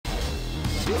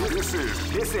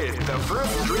This is the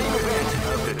first dream event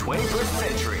of the 21st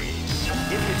century.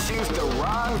 If you choose the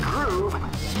wrong groove,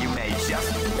 you may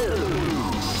just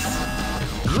lose.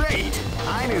 Great!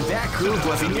 I knew that groove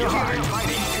was in your heart.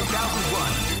 Fighting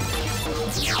 2001.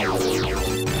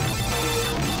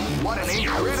 What an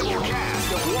incredible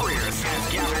cast of warriors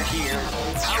has gathered here.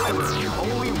 However,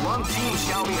 only one team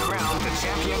shall be crowned the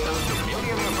champion of the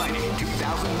Millionaire Fighting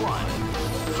 2001.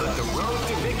 But the road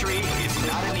to victory is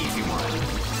not an easy one.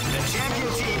 The champion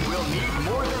team will need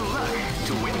more than luck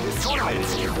to win this tournament.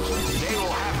 They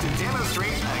will have to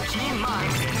demonstrate a keen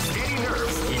mind and steady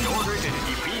nerves in order to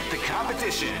defeat the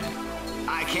competition.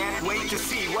 I can't wait to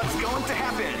see what's going to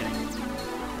happen.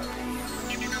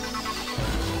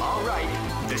 Alright,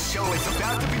 the show is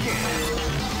about to begin.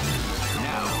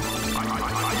 Now,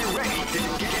 are you ready to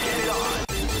get it on?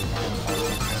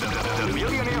 The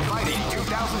Millionaire Fighting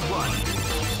 2001.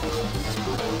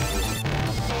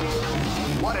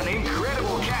 What an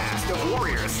incredible cast of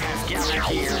warriors has gathered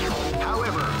here.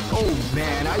 However, oh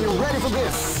man, are you ready for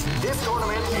this? This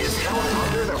tournament is held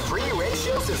under the free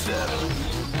ratio system.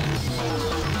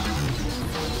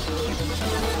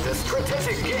 The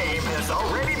strategic game has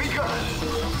already begun.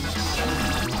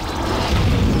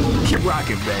 Keep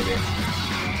rocking, baby.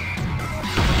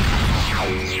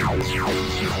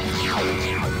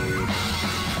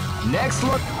 Next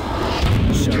look.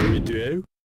 Shall we do?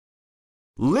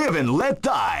 Live and let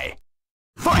die.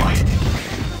 Fight!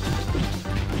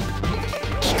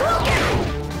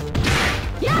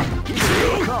 Yeah. Keep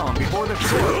calm before the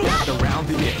sword. The round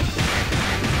begins.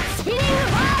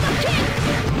 Spinning wild of kick.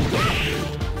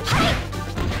 Hi.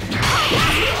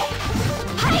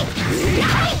 Hi.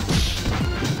 Hi.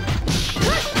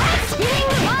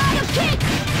 Spinning wild of kick.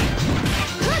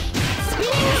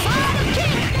 Spinning wild of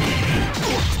kick.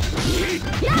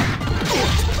 Yeah.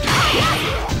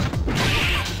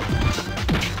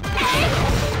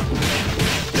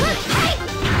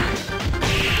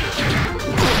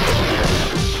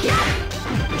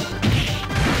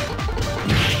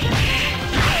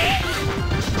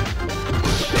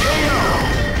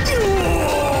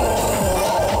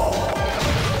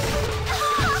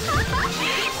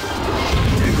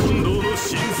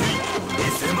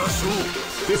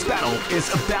 This battle is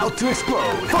about to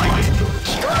explode. Fight!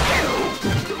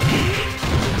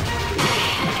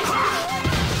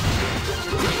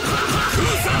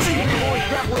 Boys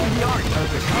grappling the art of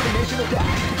the combination attack.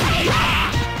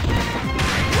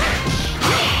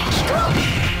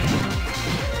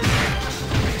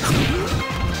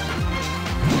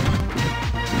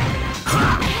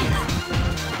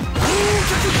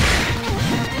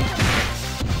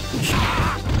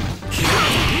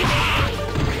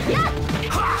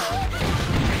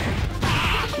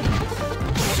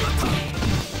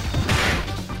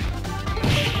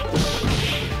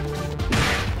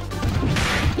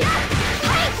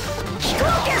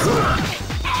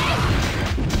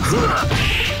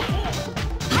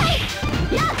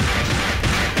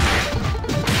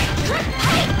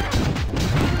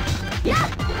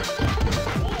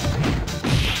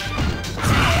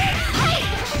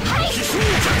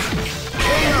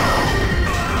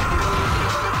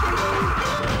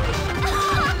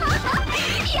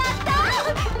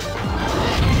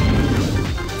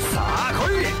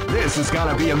 This is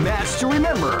gonna be a match to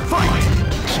remember. Fight!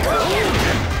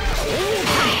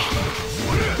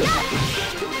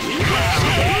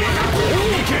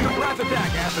 Wrap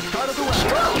attack at the start of the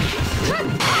round.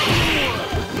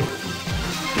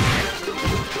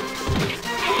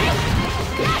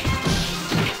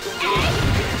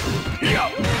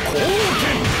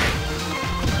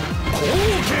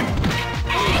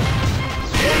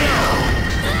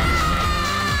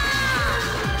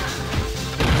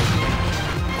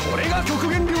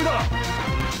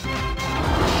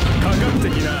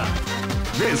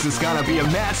 This is gonna be a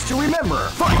match to remember.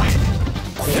 Fight!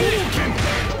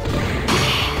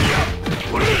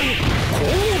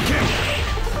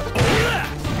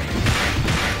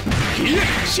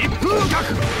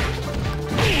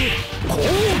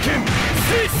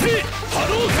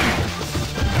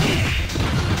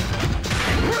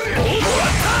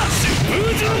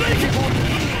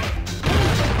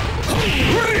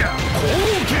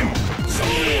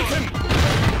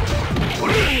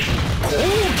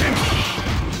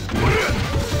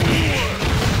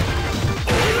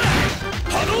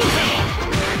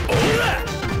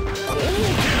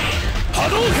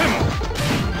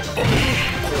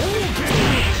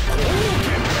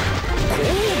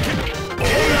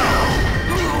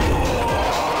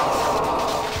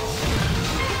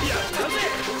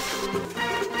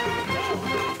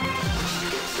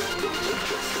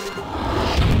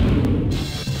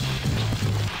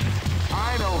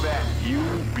 that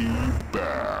you'll be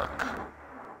back.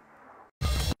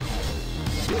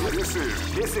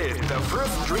 This is the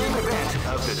first dream event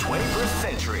of the 21st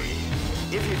century.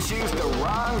 If you choose the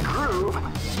wrong groove,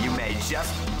 you may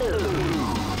just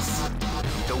lose.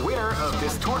 The winner of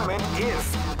this tournament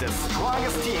is the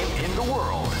strongest team in the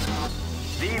world.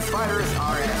 These fighters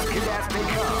are as good as they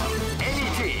come. Any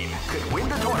team could win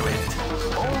the tournament.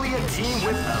 Only a team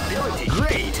with ability.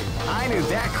 Great! I knew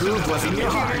that groove was in your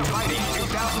heart. Fighting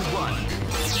 2001.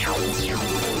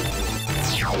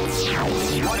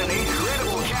 What an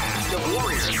incredible cast of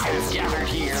warriors has gathered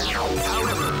here.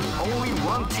 However, only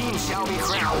one team shall be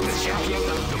crowned the champion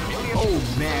of the million. Oh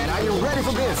man, are you ready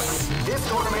for this? This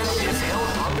tournament is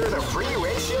held under the free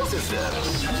ratio system.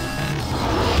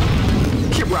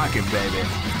 Keep rocking, baby.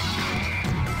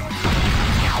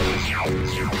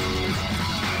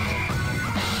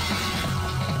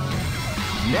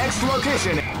 Next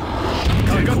location.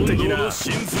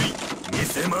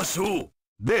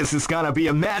 This is gonna be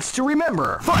a match to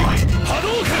remember. Fight!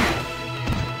 Hadouken!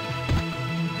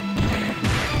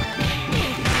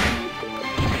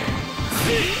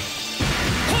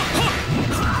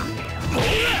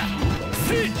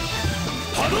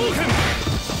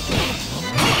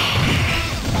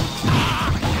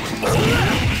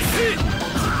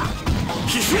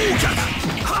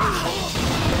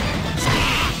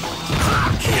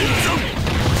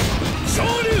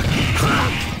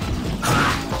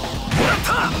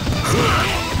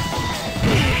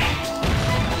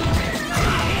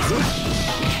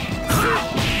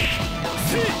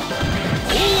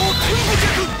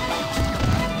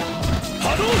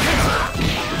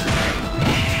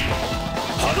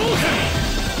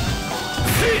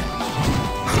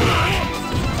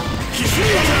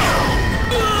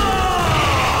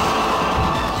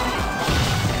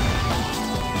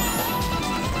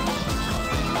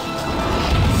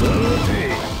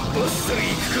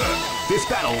 This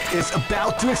battle is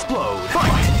about to explode.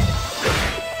 Fight!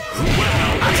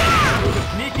 Wow! With a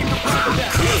sneaky surprise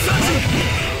attack.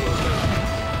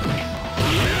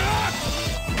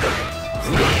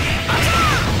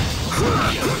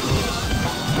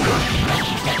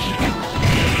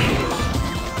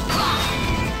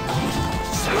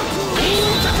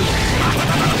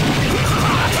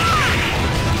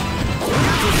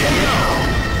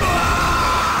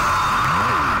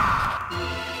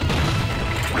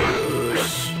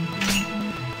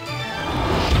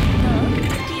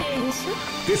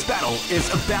 This battle is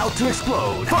about to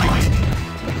explode. Fight!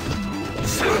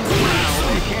 Wow,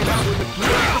 they came out with a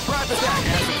sneaky surprise attack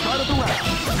at the start of the round.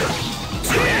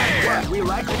 That's what we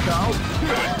like to call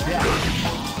big death.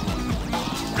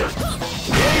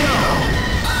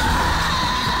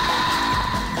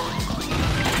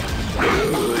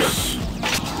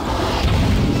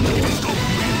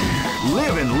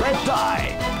 Live and let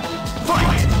die.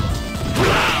 Fight!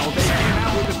 Wow, they came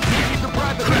out with a sneaky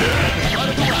surprise attack at the start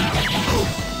of the round.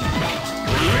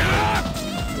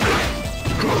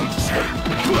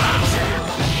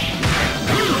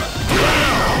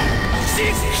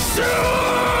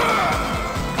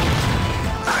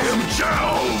 I am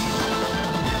Joe.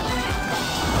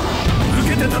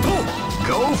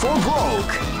 Go for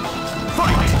broke.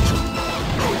 Fight!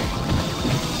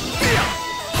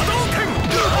 Hadouken!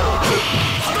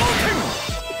 Hadouken!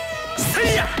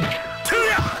 Seiya!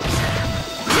 Tuya!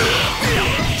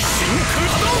 Shinku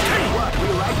Hadouken! What we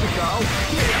like to call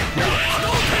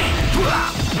Hadouken!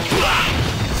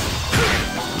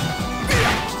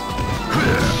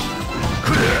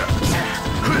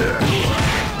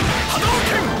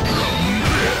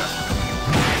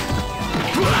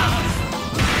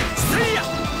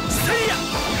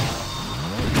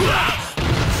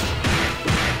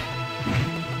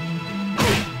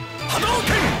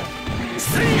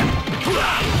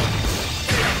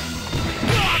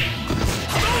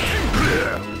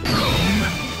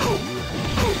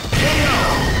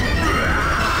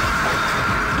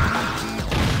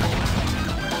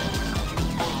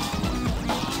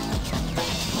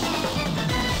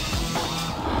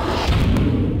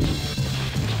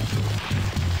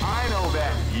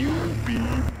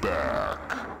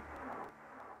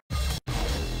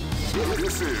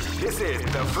 This is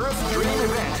the first dream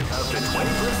event of the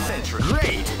 21st century.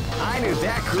 Great! I knew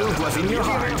that groove was in your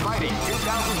heart. Fighting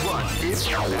 2001 is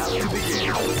about to begin.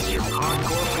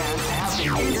 Hardcore fans have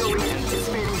been eagerly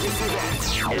anticipating this event,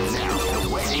 and now the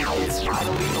waiting is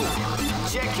finally over.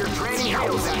 Check your training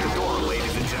wheels at the door,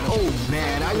 ladies and gentlemen. Oh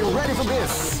man, are you ready for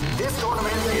this? This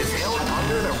tournament is held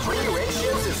under the free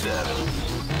ratio system.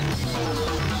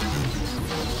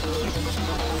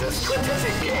 The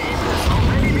strategic game has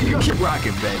already begun. Keep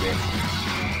rocking, baby.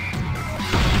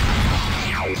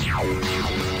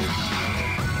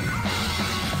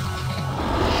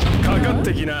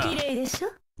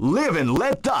 Live and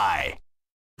let die.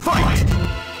 Fight!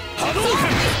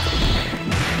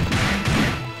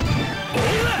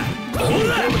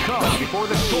 Only come before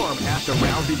the storm as the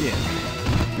round begins.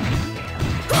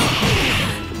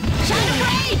 Shadow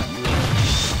Blade!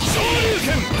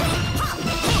 Shoryuken!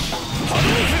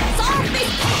 Hadouken! Zombie!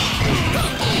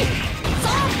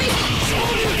 Zombie!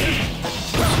 Shoryuken!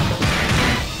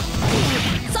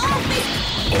 Zombie!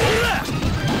 Ora!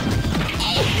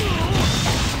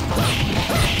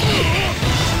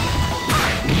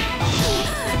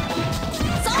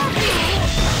 Zombie!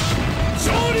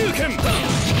 Shoryuken!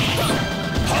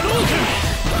 Hadouken!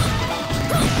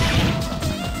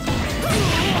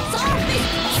 Zombie!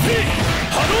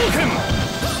 Hadouken!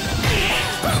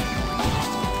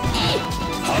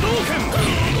 Hadouken!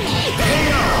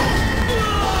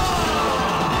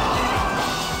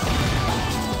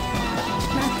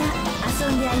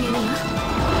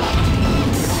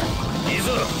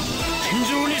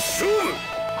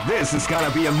 This is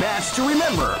gonna be a match to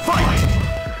remember. Fight!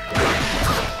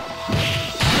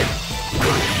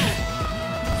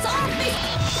 Zombie!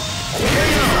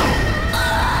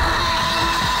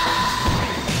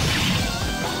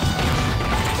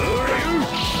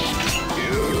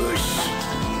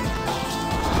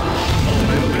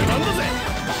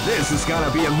 This is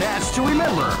gonna be a match to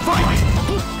remember. Fight!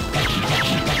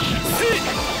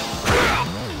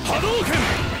 Hadouken!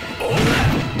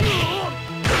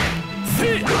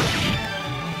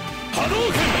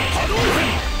 Hadouken! Hadouken!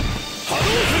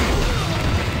 Hadouken!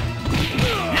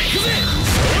 Ikuze!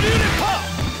 Shoryuken Renpa!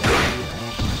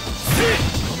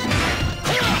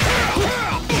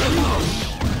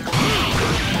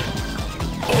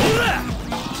 Ora!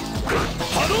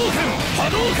 Hadouken!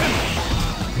 Hadouken!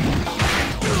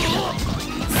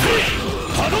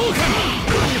 Hadouken!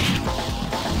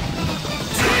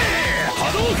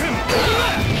 Hadouken!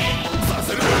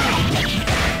 Saseru!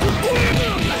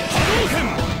 Hadouken!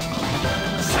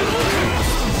 Hadouken!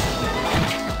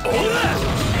 Ora!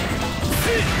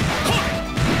 Ha!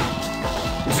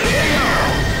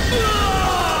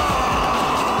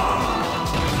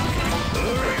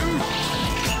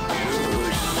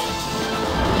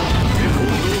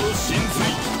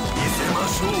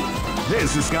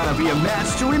 This is gonna be a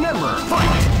match to remember.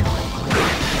 Fight!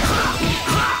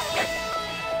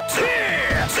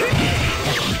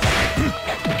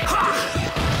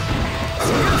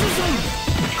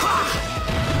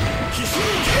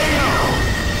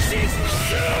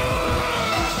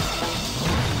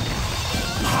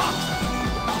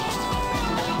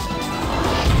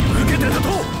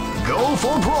 Go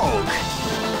for broke.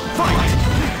 Fight!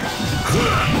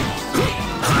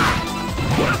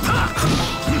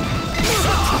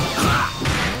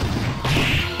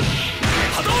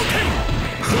 Hadouken!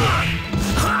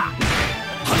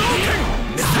 Hadouken!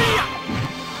 Seiya!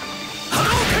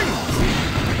 Hadouken!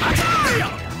 Ataya!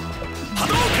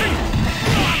 Hadouken!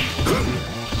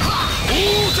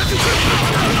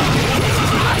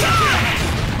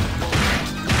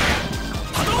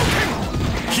 Hadouken!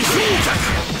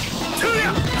 Kishujaku!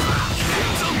 Tuya!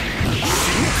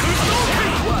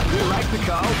 What, you like the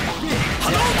call?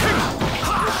 Hadouken!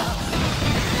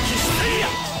 Kiseiya!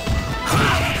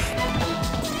 Hadouken!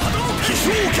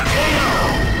 Kishujaku!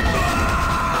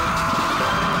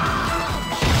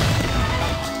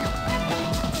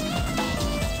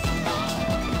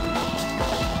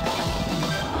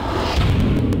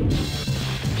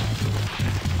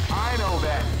 I know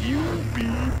that you'll be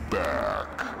back.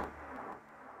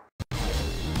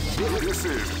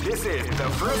 This is the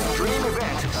first dream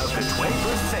event of the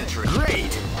 21st century.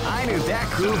 Great! I knew that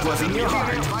groove was in your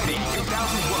heart. Fighting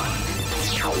 2001.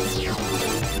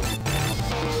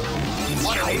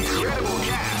 What an incredible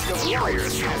cast of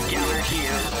warriors has gathered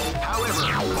here. However,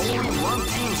 only one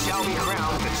team shall be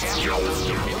crowned the champion of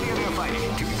the Millionaire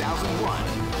Fighting 2001.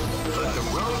 But the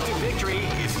road to victory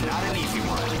is not an easy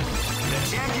one. The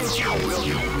championship will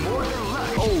need more than luck.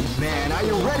 Oh man, are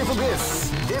you ready for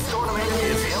this? This tournament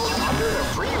is held under the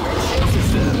free ratio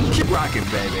system. Keep rocking,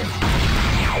 baby.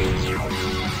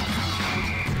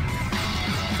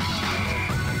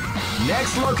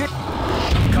 Next location.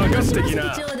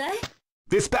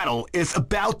 This battle is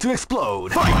about to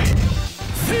explode. Fight!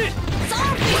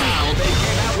 Wow, they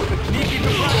came out with a sneaky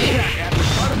surprise attack at the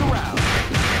start of the round.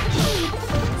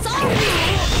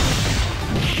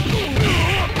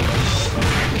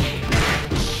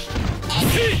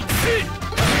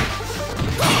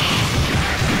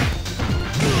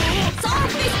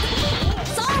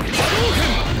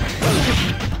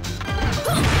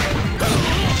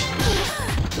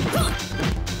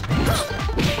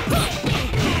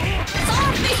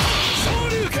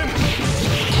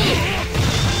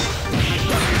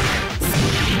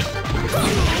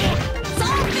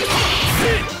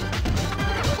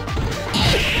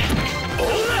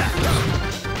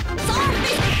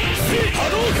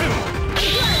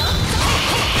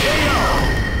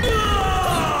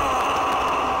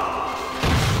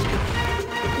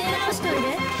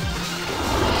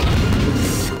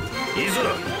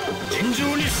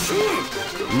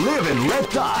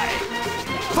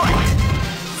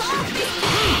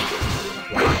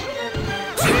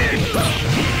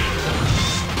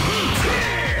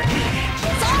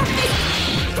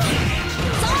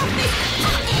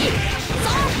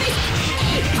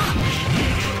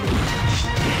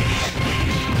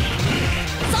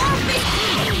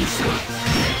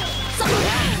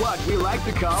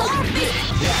 Capcom. Soft fist.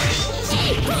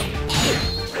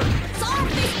 Soft fist. Soft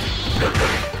fist.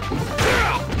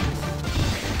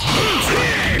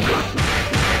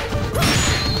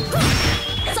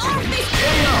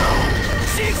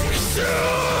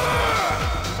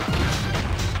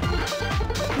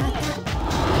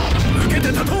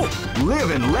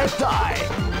 Live and let die.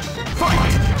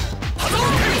 Fight!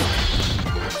 Soft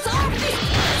fist.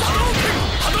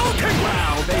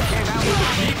 Wow, they came out with a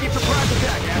sneaky surprise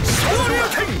attack after Soft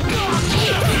fist.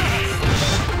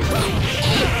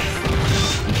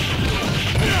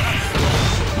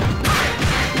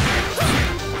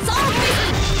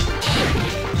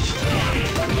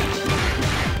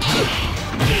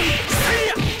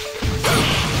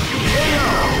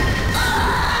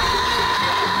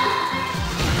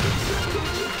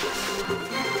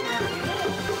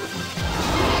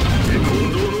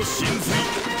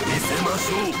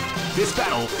 This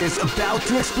battle is about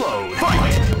to explode.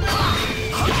 Fight!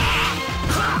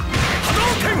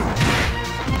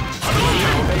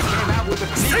 They came out with a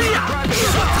sneaky surprise attack at the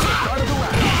start of the round.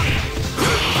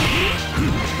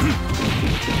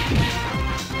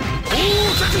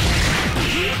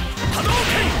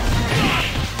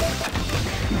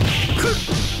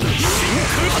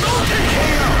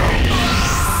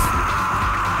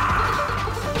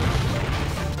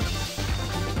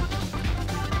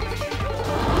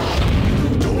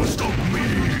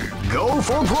 Go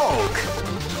for broke!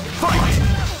 Fight!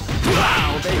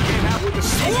 Wow, they came out with a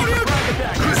sneaky surprise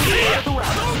attack at the start of the round.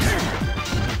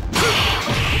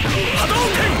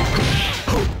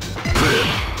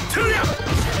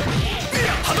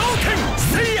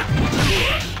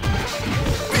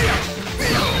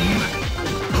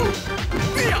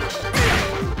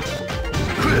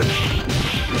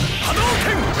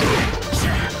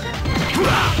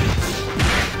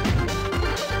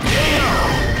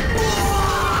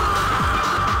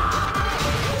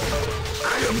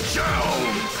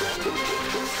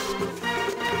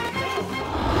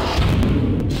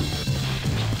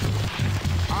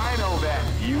 I know that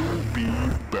you'll be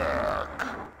back.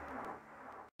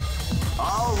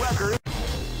 All records.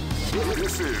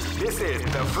 This is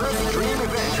the first dream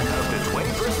event of the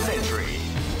 21st century.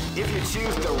 If you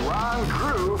choose the wrong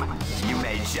groove, you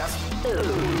may just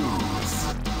lose.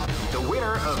 The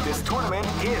winner of this tournament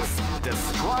is the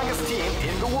strongest team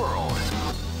in the world.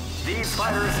 These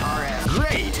fighters are as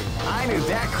great. I knew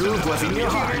that groove was in your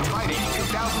heart. Fighting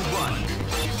 2001.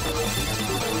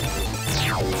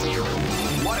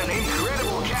 What an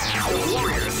incredible cast of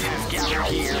warriors has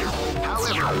gathered here.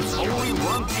 However, only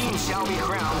one team shall be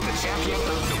crowned the champion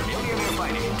of the Millionaire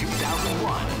Fighting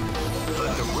 2001.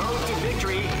 But the road to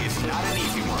victory is not an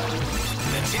easy one.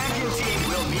 The champion team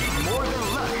will need more than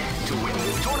luck to win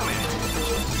this tournament.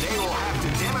 They will have to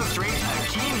demonstrate a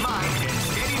keen mind and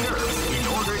steady nerves in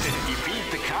order to defeat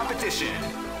the competition.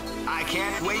 I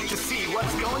can't wait to see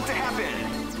what's going to happen.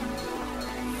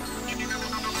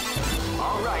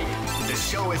 Alright, the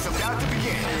show is about to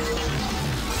begin.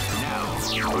 Now,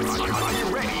 are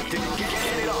you ready to get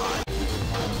it on?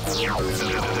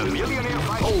 The Millionaire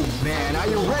Fight. Oh man, are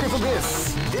you ready for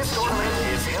this? This tournament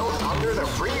is held under the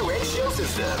free ratio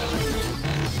system.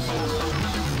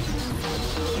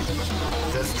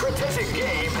 The strategic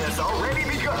game has already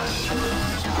begun.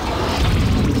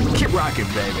 Keep rocking,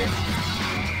 baby.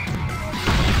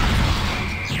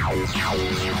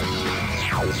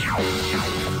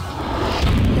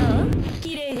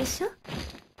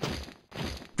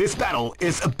 This battle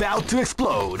is about to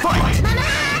explode. Fight!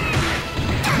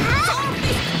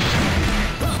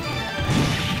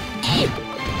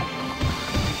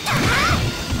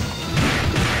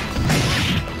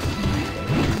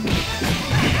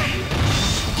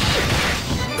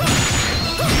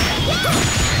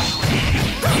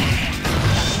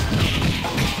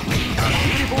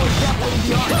 Beautiful example in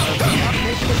the art of the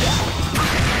combination attack.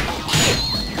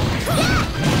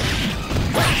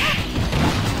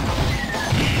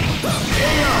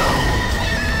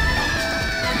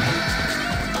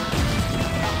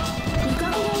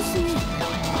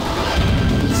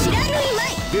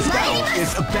 This battle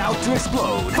is about to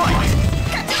explode. Fight!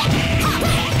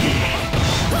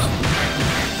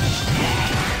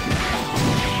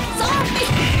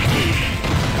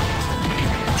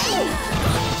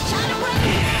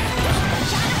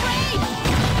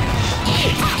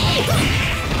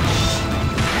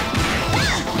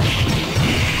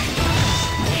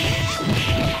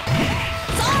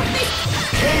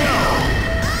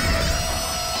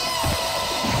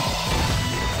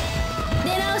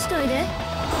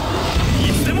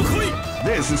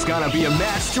 This is gonna be a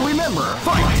match to remember.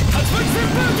 Fight!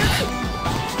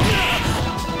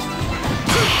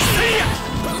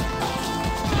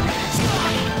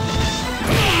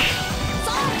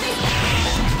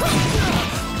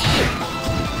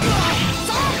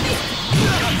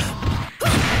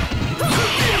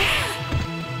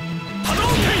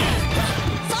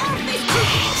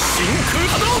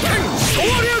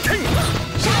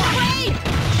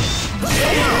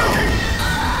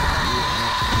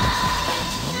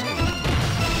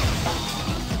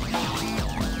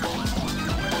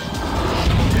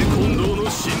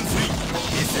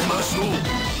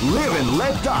 Live and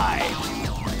let die.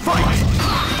 Fight!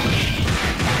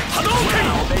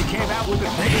 Wow, they came out with a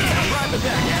sneaky surprise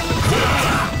attack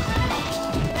after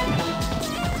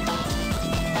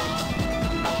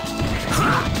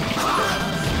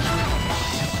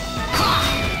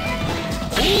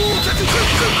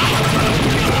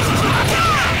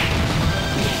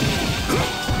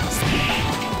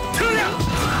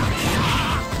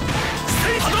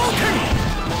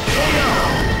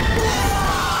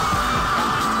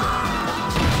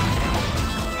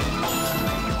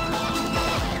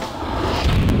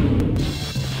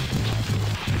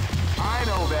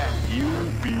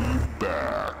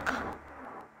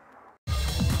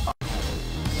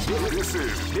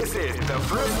This is the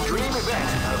first dream event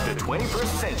of the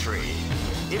 21st century.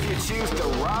 If you choose the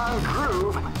wrong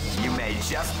groove, you may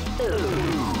just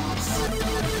lose.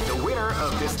 The winner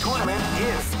of this tournament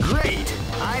is great.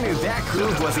 I knew that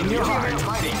groove was in your heart.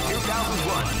 Fighting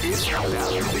 2001 is about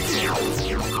to begin.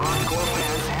 Hardcore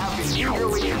fans have been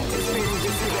eagerly anticipating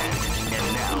this event, and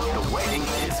now the waiting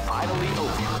is finally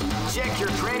over. Check your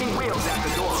training wheels at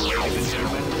the door, ladies and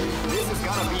gentlemen. This is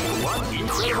gonna be one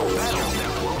incredible battle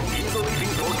that won't easily be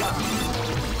forgotten.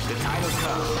 The time has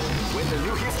come when the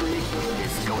new history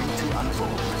is going to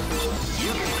unfold.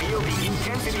 You can feel the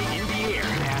intensity in the air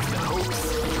as the hopes,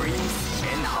 dreams,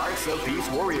 and hearts of these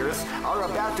warriors are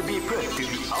about to be put to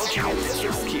the ultimate test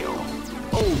of skill.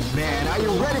 Oh man, are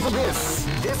you ready for this?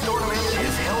 This tournament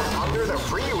is held under the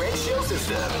free ratio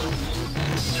system.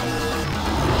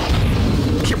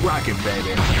 Keep rocking,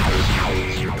 baby.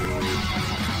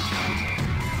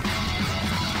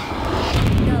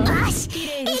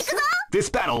 This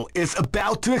battle is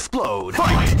about to explode.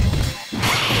 Fight!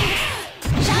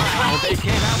 Wow, they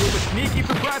came out with a sneaky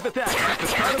surprise attack at the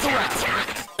start of the round.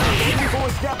 Before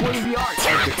establishing the art of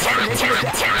the combination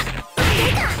attack.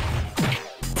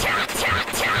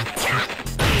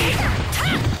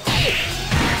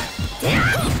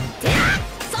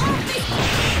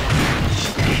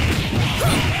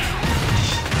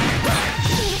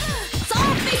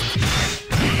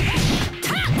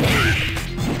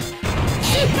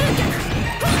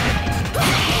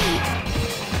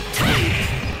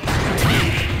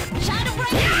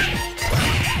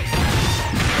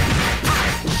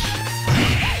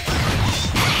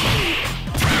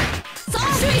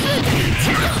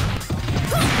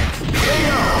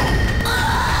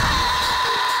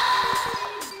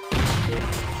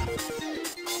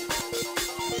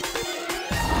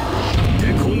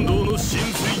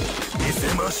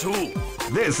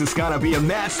 This is gonna be a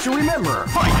match to remember.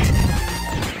 Fight!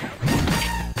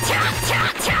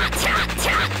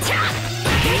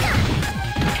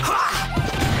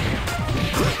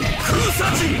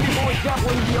 Before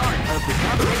establishing the art of the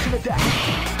combination attack.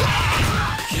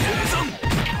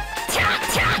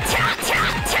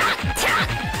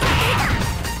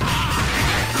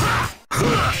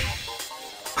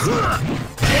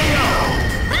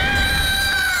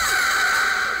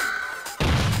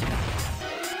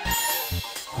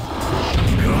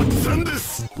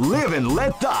 Live and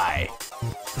let die.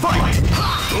 Fight!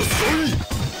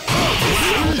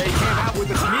 They came out with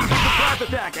a sneaky surprise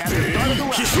attack at the start of the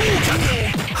round.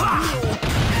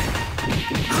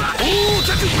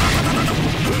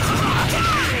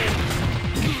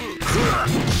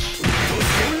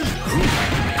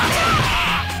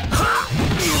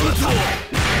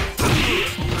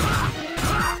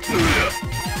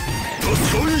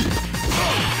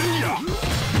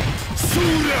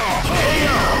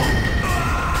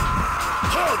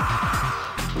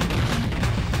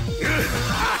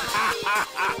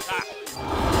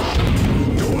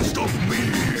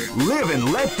 Live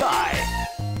and let die.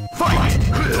 Fight!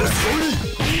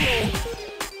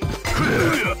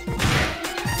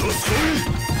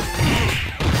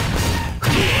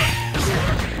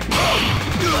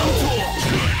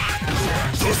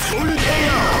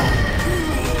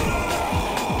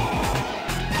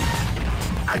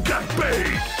 I got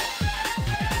bait.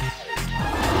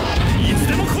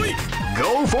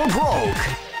 Go for broke.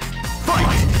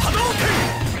 Fight!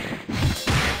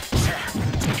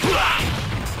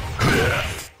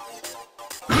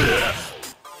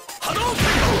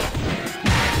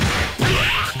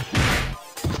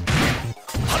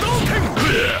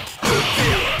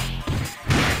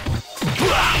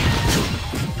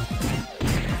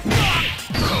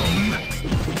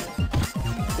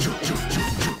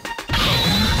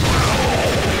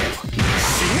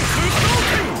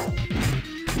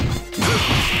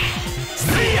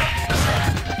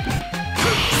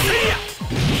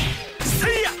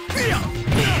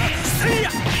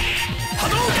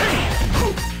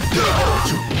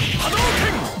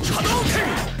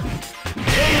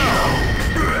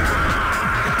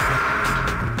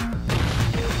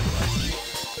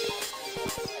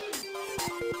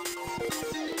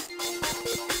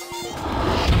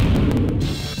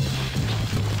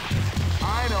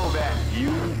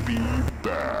 you'll be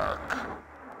back.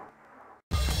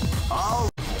 All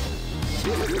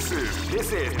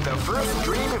This is the first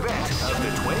dream event of the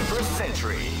 21st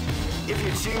century. If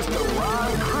you choose the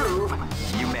wrong groove,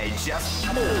 you may just...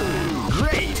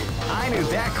 Great! I knew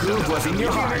that groove was in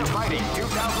your heart. Fighting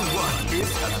 2001 is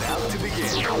about to begin.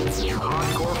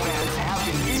 Hardcore fans have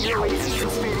been eagerly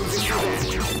anticipating this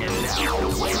event, and now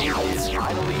the waiting is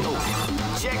finally over.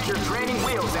 Check your training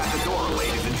wheels at the door,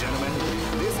 ladies and gentlemen.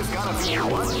 This is gonna be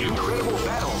one incredible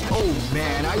battle. Oh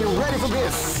man, are you ready for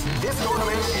this? This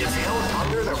tournament is held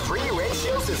under the free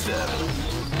ratio system.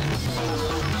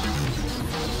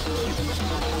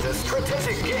 The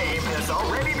strategic game has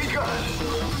already begun.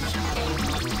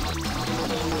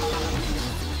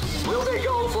 Will they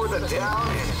go for the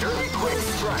down and dirty quick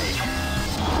strike?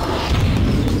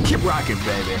 Keep rocking,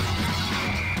 baby.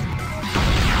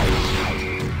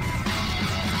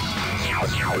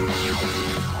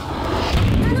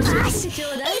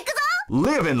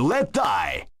 Live and let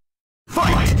die.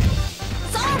 Fight!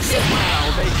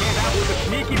 Wow, they came out with a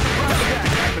sneaky surprise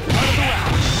attack at the start of the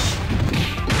round.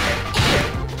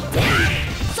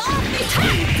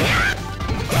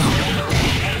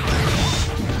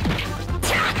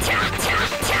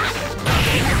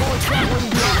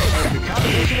 The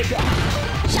combination attack.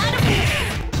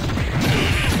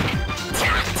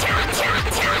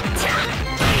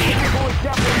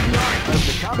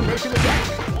 The combination attack.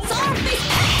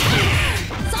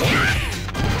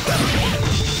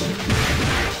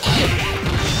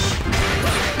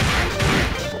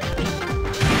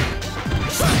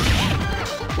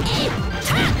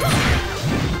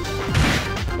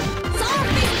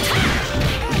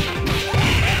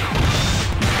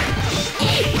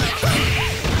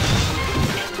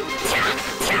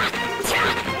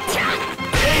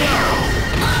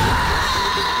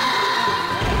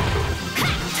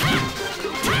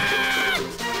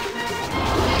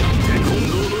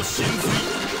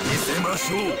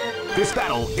 This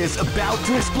battle is about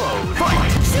to explode.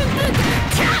 Fight!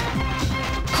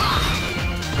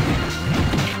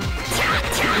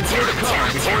 Here to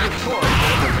come before the score of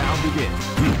the round begins.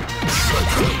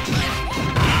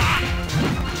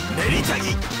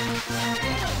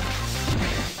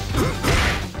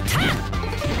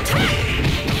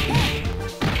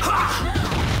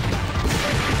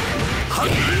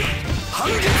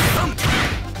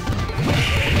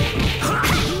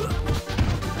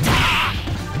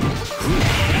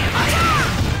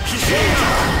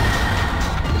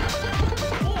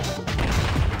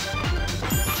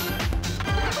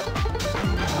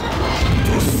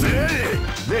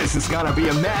 This is gonna be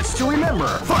a match to remember.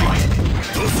 Fight! Wow,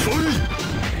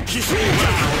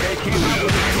 they came out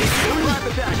with a surprise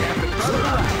attack at the start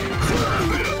of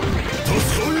the round.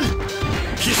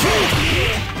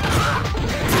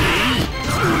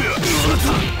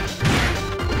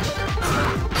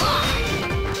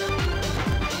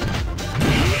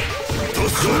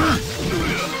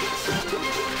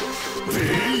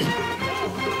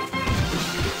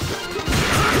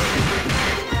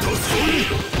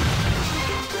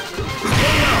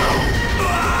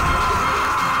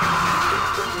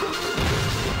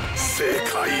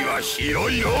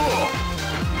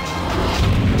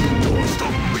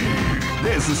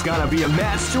 This is gonna be a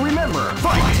match to remember.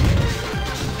 Fight!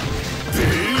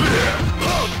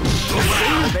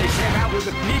 Wow, they came out with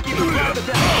a sneaky surprise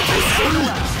attack. That's what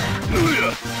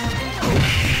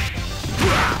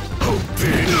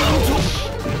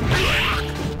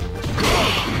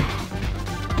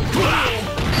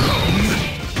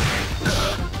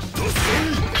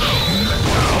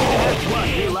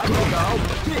we like to call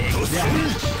big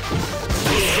damage.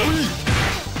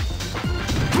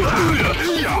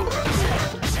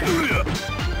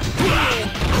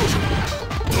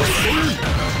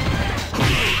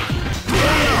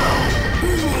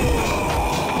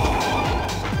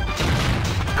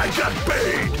 I got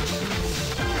bait!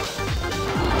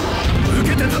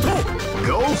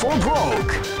 Go for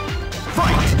broke!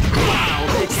 Fight! Wow,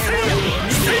 they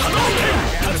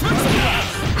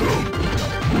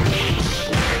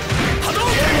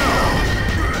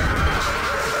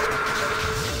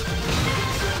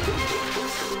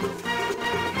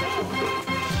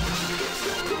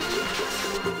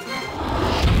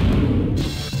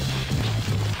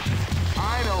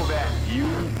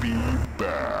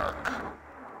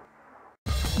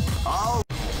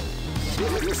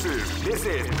This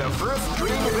is the first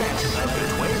dream event of the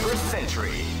 21st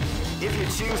century. If you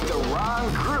choose the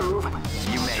wrong groove,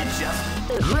 you may just...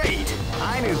 Great!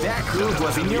 I knew that groove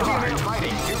was in your heart.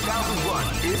 Fighting 2001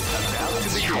 is about to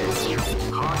begin.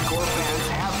 Hardcore fans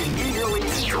have been eagerly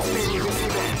anticipating this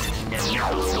event, and now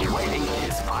the waiting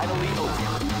is finally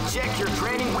over. check your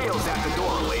training wheels at the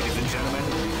door, ladies and gentlemen.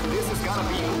 This is gonna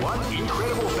be one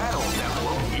incredible battle that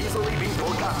won't easily be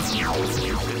forgotten.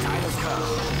 The time has come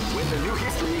when the new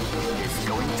history is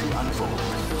going to unfold.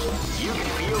 You can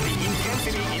feel the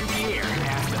intensity in the air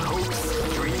as the hopes,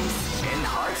 dreams, and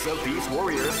hearts of these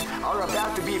warriors are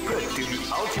about to be put to the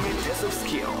ultimate test of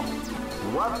skill.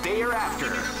 What they are after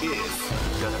is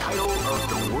the title of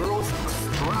the world's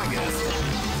strongest.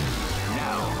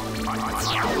 Now, are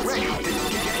you ready to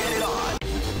get it on?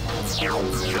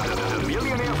 The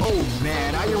Millionaire. Oh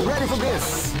man, are you ready for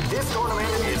this? This tournament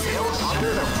is held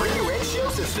under the free ratio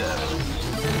system.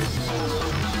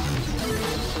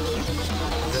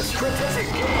 The strategic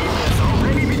game has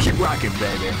already been. Keep rocking,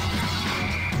 baby.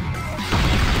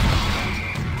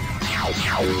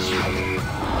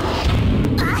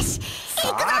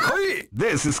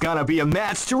 This is gonna be a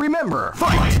match to remember.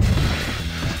 Fight!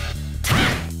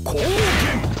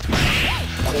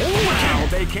 Wow,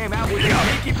 they came out with a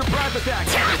sneaky surprise attack.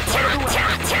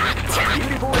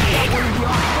 Beautiful and the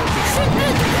art of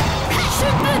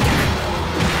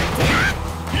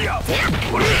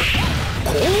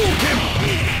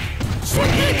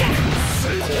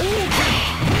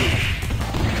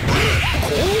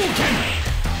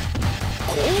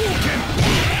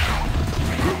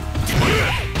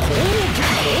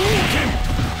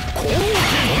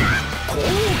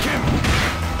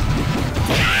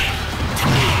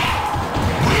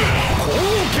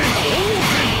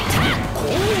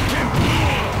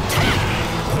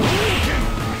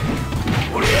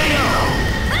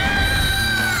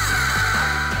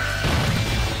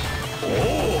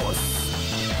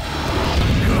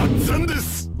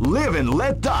Live and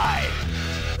let die.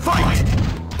 Fight! They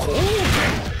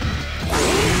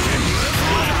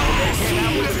came out with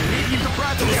a sneaky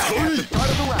surprise attack at the start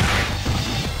of the round.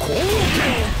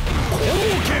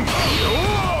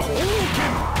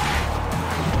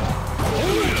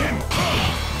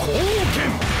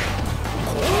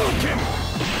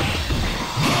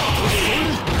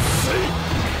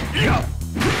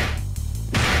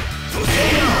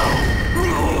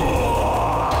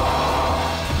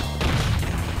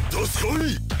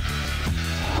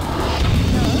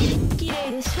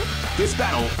 This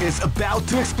battle is about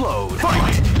to explode.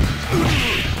 Fight!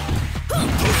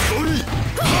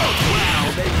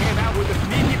 Wow, they came out with a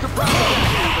sneaky surprise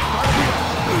attack at the start of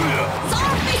the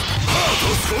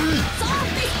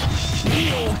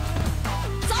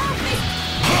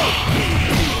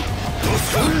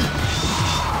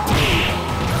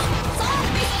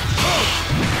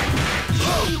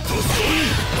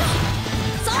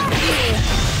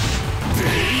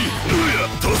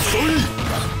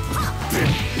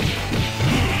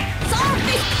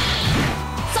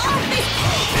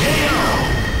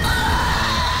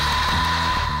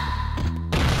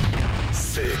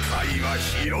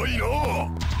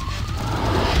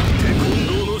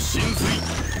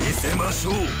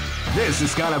This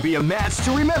is gonna be a match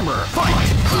to remember. Fight! Wow,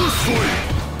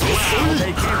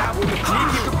 they came out with a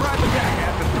sneaky surprise attack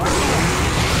at the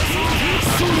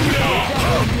start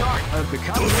of the art of the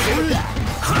combination attack.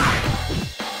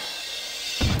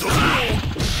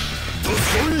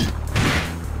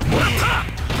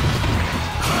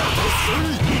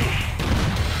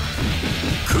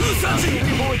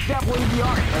 People exampling the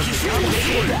art of the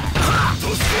combination attack.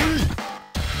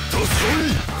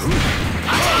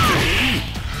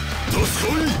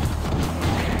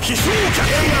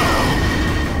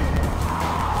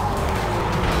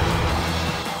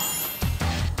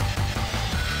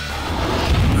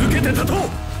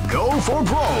 Go for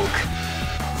broke.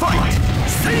 Fight!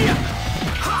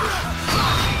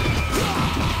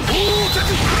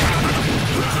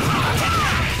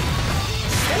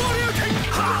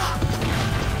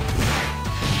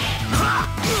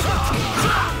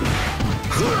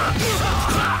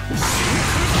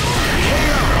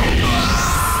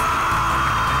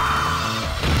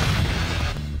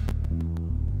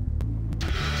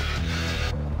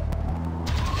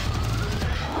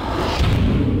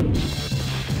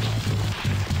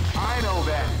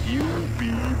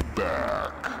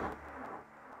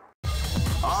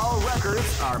 All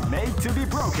records are made to be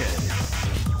broken.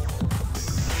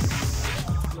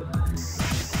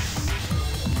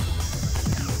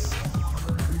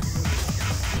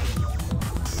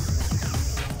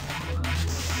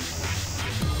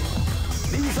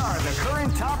 These are the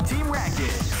current top team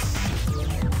rankings.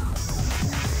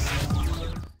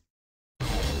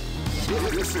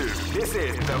 This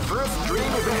is the first dream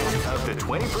event of the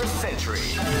 21st century.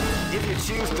 If you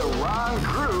choose the wrong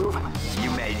groove,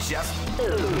 you may just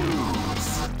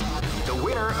lose. The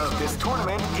winner of this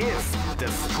tournament is the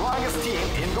strongest team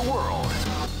in the world.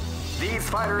 These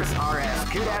fighters are as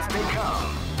good as they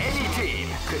come, Any team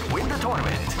could win the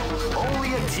tournament.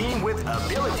 Only a team with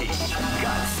ability,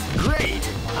 guts. Great!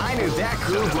 I knew that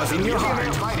groove was in your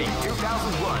heart. Fighting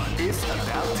 2001 is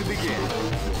about to begin.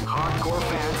 Hardcore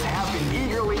fans have been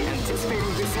eagerly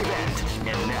anticipating this event,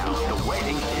 and now the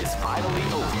waiting is finally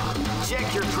over. Check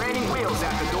your training wheels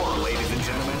at the door, ladies and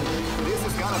gentlemen. This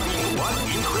is gonna be one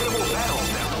incredible battle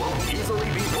that won't easily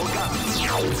be forgotten.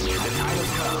 The time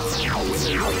has come when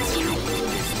the mystery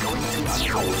is going to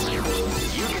unfold.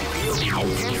 You can feel the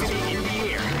intensity in the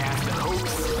air as the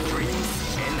hopes, dreams,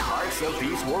 and hearts of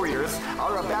these warriors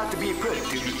are about to be put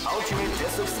to the ultimate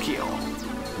test of skill.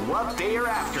 What they are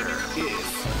after is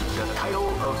the title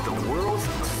of the world's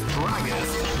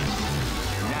strongest.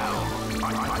 Now,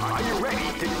 are you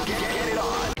ready to get it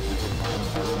on?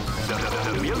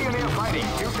 The Millionaire Fighting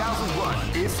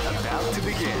 2001 is about to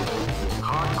begin.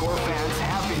 Hardcore fans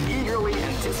have been eagerly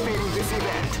anticipating this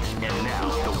event, and now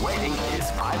the waiting is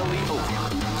finally over.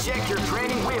 Check your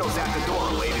training wheels at the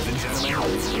door, ladies and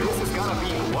gentlemen. This is gonna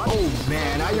be one. Oh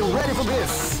man, are you ready for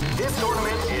this? This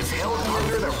tournament is held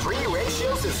under the free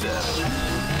ratio system.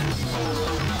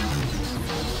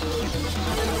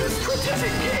 The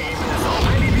strategic game has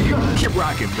already begun. Keep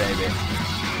rocking, baby.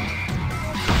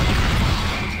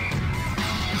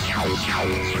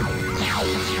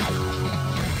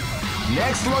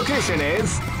 Next location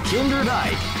is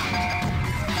Kinderdijk.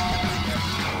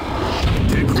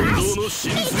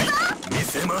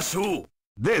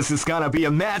 This is gonna be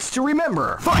a match to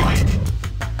remember. Fight!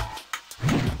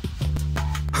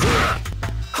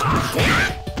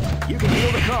 You can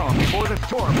feel the calm before the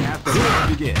storm as the war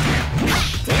begins.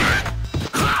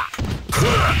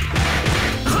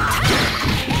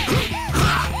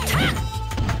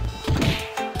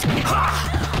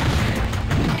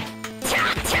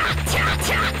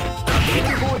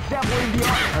 People establishing the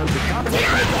art of the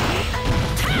combination.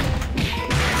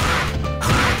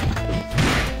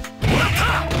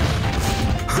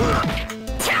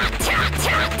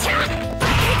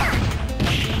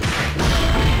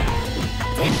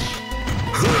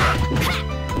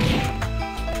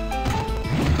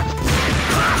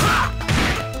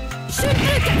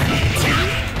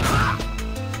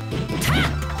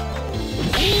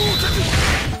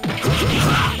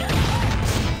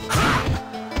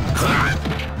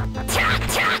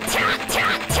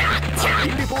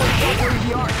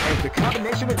 The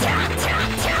combination attack.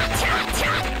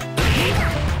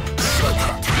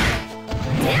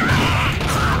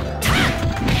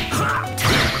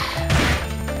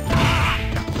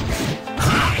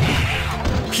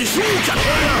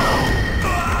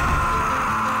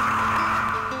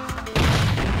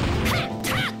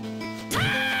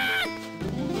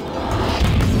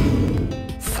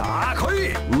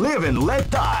 Live and let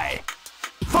die.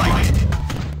 Fight!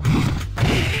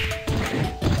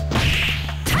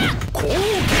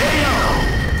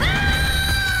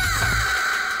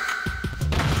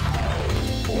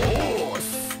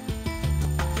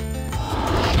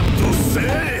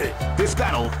 This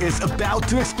battle is about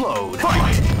to explode.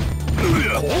 Fight!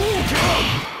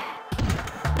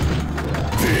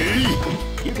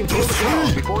 You can feel the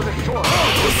power before the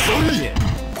storm.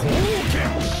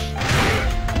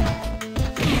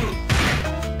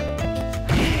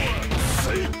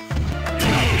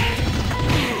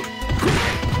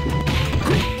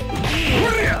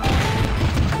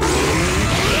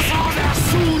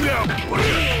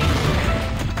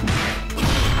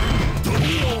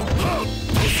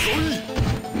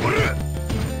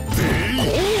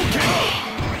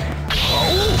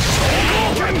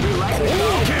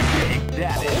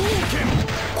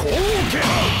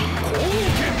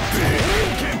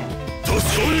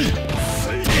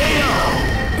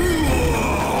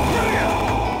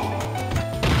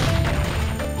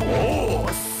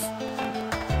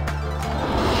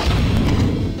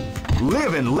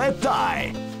 Live and let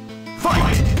die.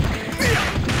 Fight!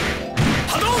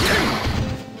 Hadouken!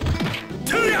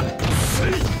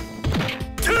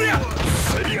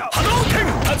 Hadouken!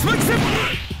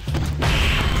 Tatsumaki!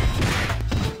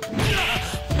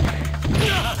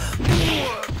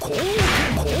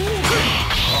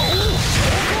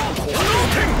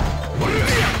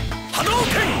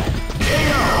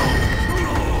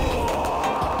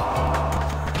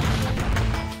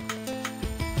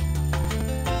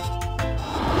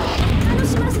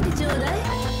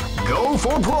 Go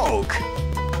for broke!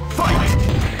 Fight!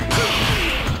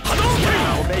 Hadouken!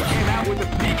 Well, they came out with a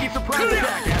sneaky surprise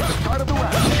attack at the start of the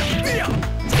round.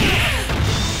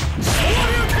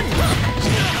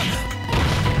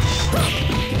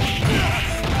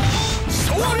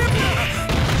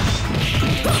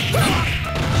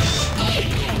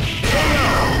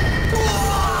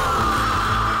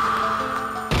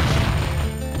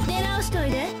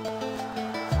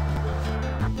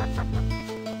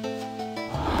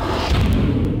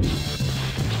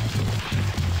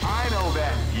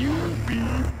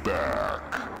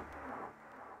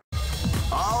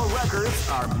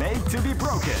 to be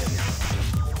broken.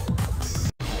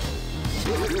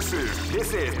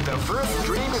 This is the first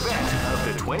dream event of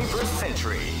the 21st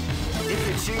century. If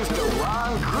you choose the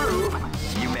wrong groove,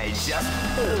 you may just...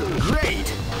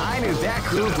 Great! I knew that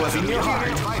groove was in your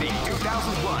heart. Fighting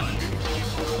 2001.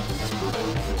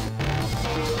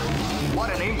 What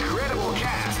an incredible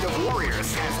cast of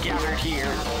warriors has gathered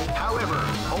here. However,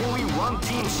 only one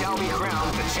team shall be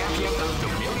crowned the champion of the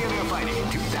Millionaire Fighting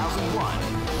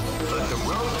 2001. But the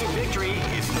road to victory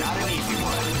is not an easy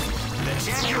one. The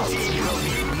champion team will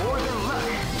need more than luck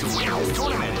to win this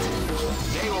tournament.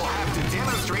 They will have to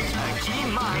demonstrate a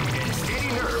keen mind and steady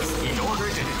nerves in order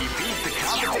to defeat the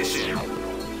competition.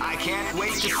 I can't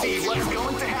wait to see what's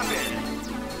going to happen.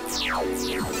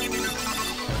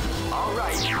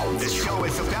 Alright, the show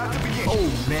is about to begin. Oh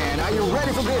man, are you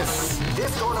ready for this?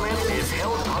 This tournament is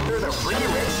held under the free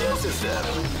ratio system.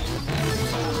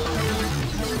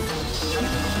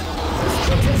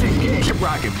 Strategic game. Keep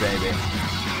rocking, baby.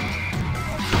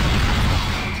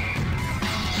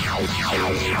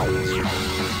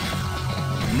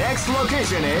 Next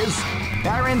location is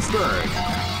Barentsburg.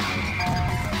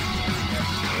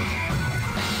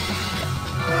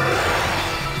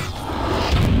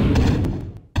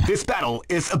 This battle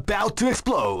is about to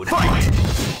explode. Fight!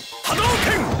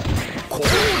 Hadouken!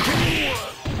 Kouken!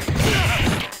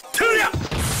 Tuya!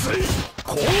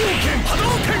 Kouken!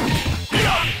 Hadouken!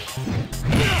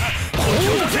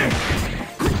 Kouken!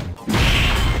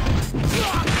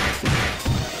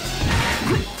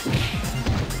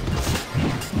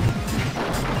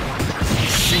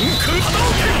 Shinku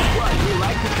Hadouken! What, you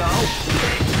like to go?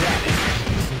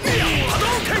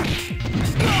 Hadouken!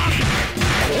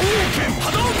 Kouken!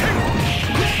 Hadouken!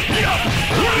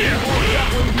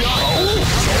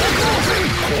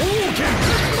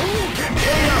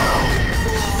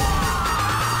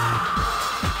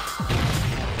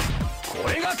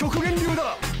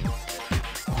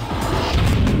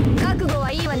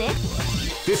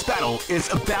 This battle is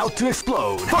about to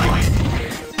explode. Fight!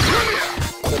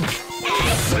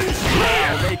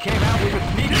 They came out with a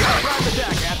sneaky surprise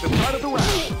attack at the start of the round.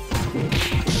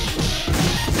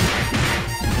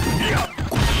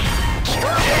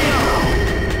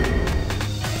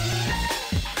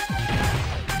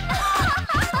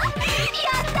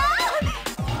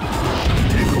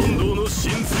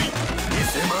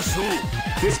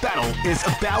 This battle is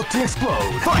about to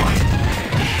explode. Fight!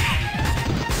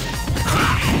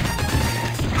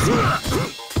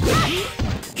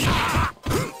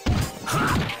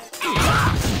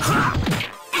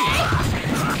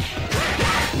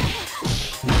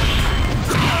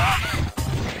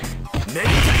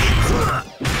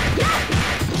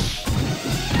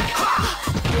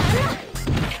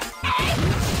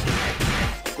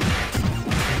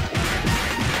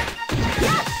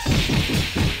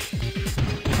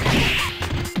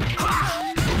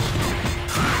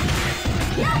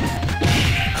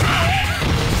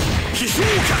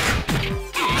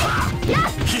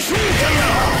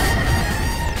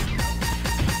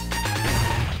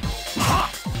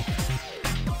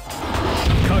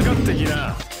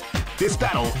 This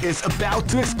battle is about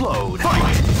to explode.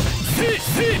 Fight!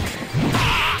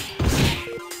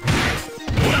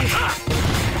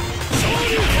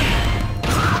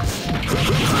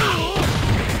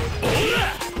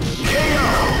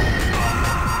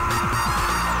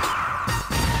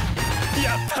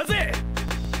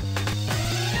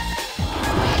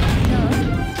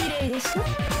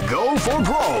 Go for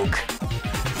broke!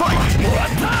 Fight!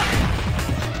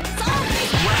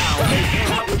 Wow, they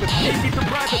came out with a sneaky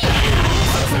surprise attack!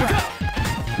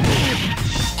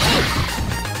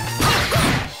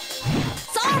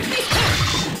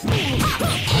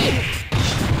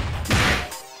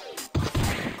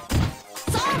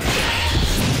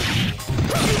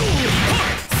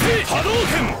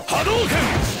 Hadouken! Hadouken!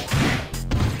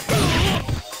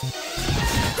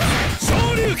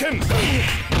 Shoryuken!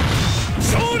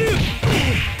 Shoryu!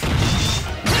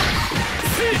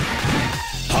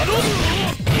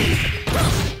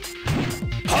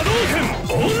 Hadouken!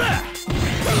 Ora!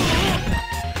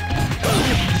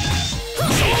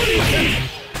 Shoryuken!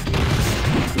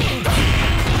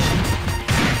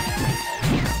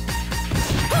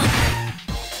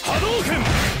 Hadouken!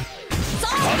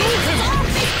 Hadouken!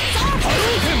 Hadouken!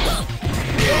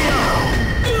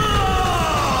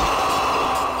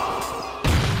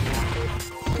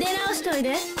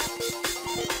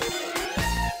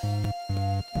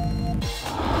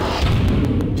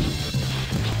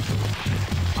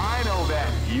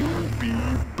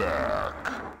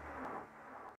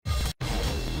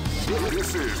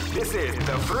 This is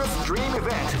the first dream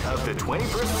event of the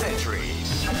 21st century.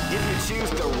 If you choose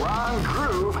the wrong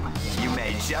groove, you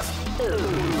may just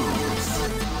lose.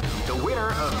 The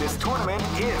winner of this tournament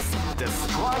is the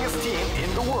strongest team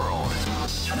in the world.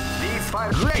 These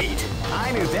fighters... Great!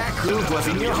 I knew that groove was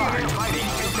in your heart. Fighting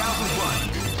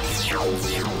 2001.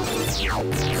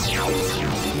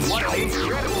 What an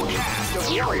incredible cast of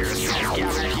warriors has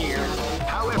gathered here.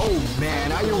 However... Oh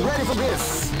man, are you ready for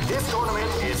this? This tournament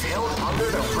is held under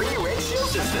the free ratio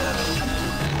system.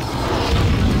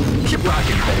 Keep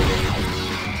rocking, baby.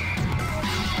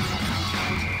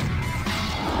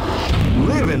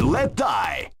 Live and let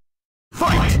die.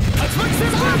 Fight!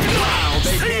 Wow,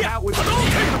 they came out with the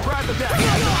surprise attack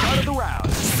at the start of the round.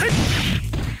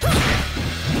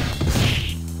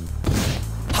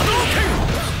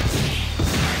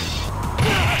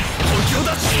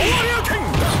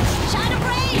 Shadow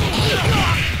Blade!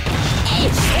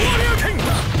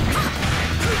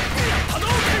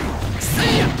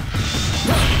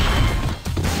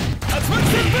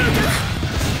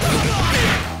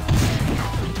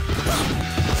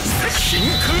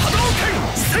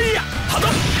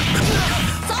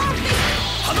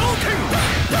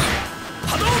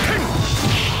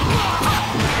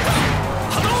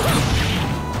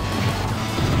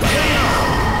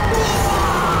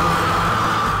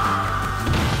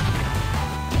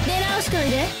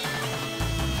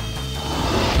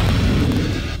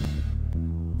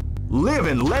 Live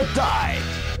and let die.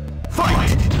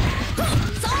 Fight!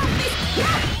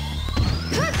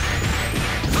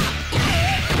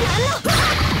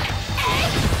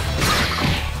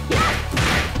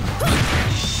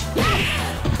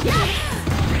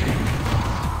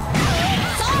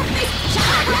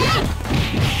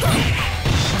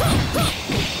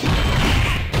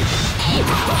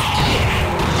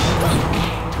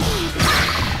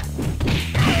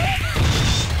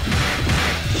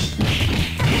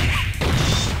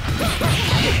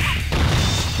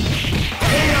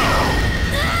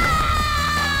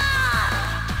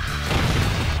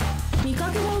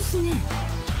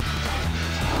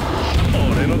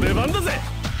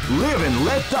 Live and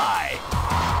let die.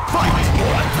 Fight!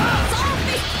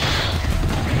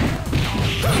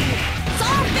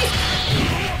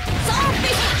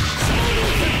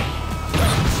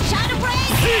 Shadow Blade!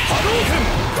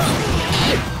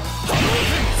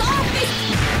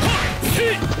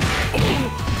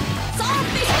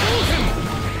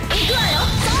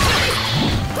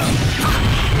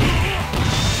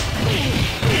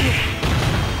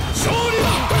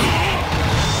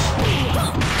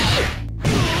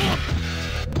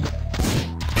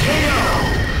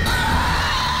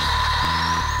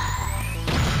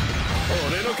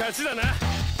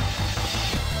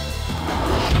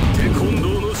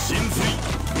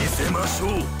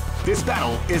 This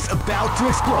battle is about to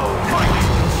explode. Fight!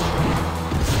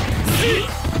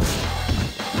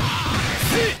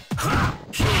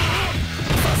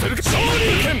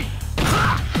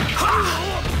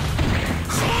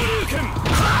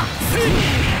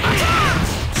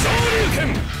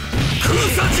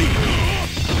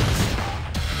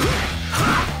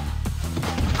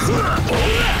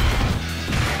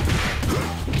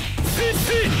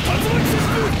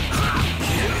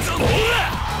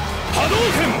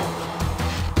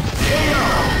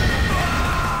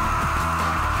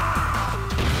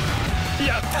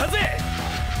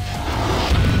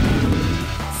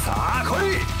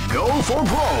 Go for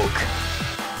broke!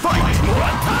 Fight!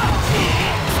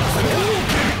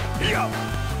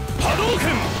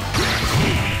 Hadouken!